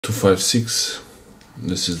256.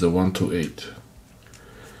 This is the 128.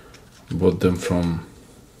 Bought them from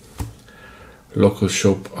local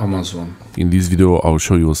shop Amazon. In this video I'll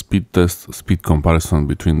show you a speed test, speed comparison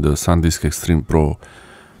between the Sandisk Extreme Pro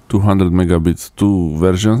 200 megabits 2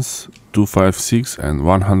 versions, 256 and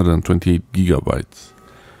 128 gigabytes.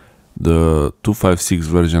 The 256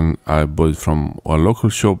 version I bought from a local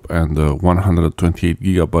shop, and the 128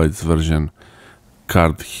 gigabytes version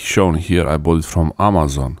card shown here I bought it from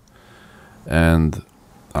Amazon. And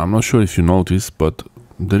I'm not sure if you noticed, but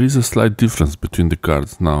there is a slight difference between the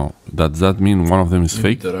cards. Now, does that mean one of them is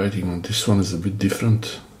fake? The writing on this one is a bit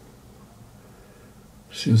different.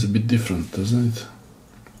 Seems a bit different, doesn't it?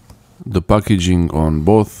 The packaging on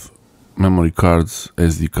both memory cards,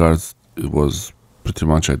 SD cards, it was pretty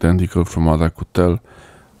much identical from what I could tell.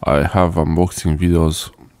 I have unboxing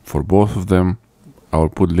videos for both of them. I will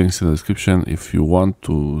put links in the description. If you want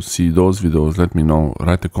to see those videos, let me know.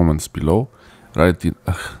 Write the comments below.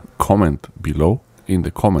 Comment below in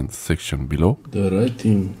the comments section below. The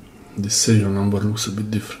writing, the serial number looks a bit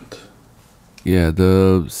different. Yeah,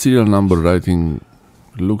 the serial number writing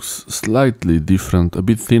looks slightly different, a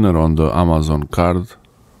bit thinner on the Amazon card.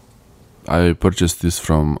 I purchased this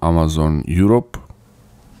from Amazon Europe,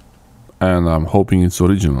 and I'm hoping it's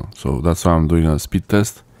original, so that's why I'm doing a speed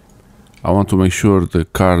test. I want to make sure the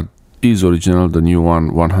card is original, the new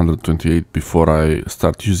one, 128, before I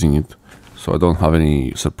start using it, so I don't have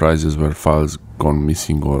any surprises where files gone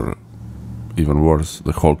missing, or even worse,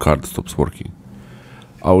 the whole card stops working.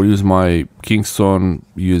 I will use my Kingston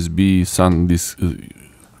USB Sandisk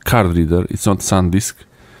card reader. It's not Sandisk,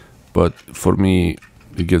 but for me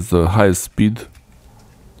it gets the highest speed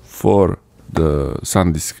for the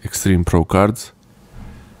Sandisk Extreme Pro cards.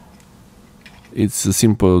 It's a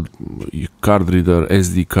simple card reader,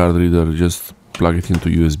 SD card reader. Just plug it into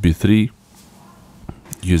USB 3,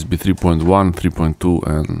 USB 3.1, 3.2,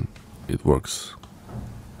 and it works.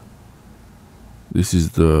 This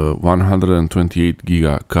is the 128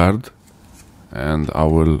 giga card, and I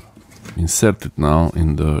will insert it now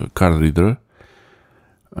in the card reader,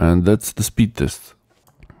 and that's the speed test.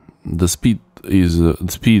 The speed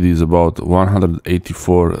is about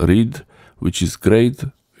 184 read, which is great.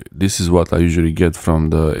 This is what I usually get from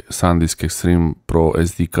the Sandisk Extreme Pro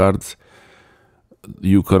SD cards.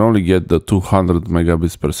 You can only get the 200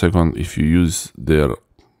 megabits per second if you use their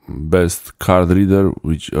best card reader,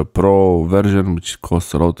 which a Pro version, which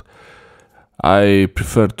costs a lot. I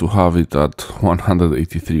prefer to have it at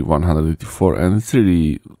 183, 184, and it's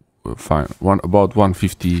really fine. About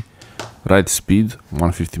 150 write speed,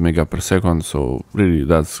 150 mega per second, so really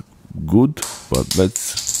that's good. But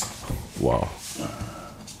let's, wow.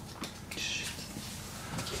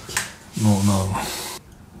 No.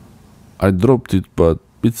 I dropped it, but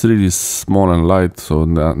it's really small and light, so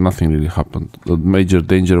nothing really happened. The major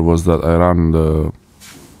danger was that I ran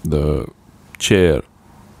the chair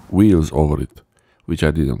wheels over it, which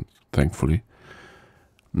I didn't, thankfully.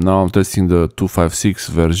 Now I'm testing the 256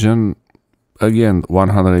 version. Again,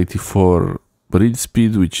 184 read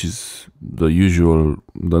speed, which is the usual,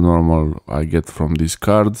 the normal I get from these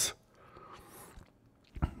cards.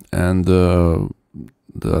 And the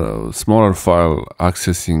smaller file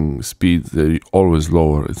accessing speed, they're always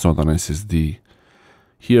lower. It's not an SSD.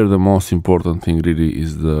 Here the most important thing really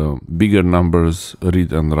is the bigger numbers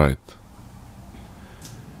read and write.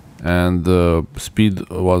 And the speed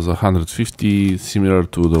was 150, similar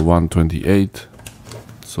to the 128.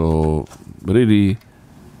 So really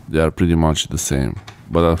they are pretty much the same,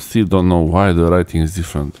 but I still don't know why the writing is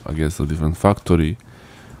different. I guess a different factory,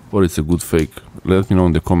 or it's a good fake. Let me know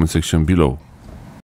in the comment section below.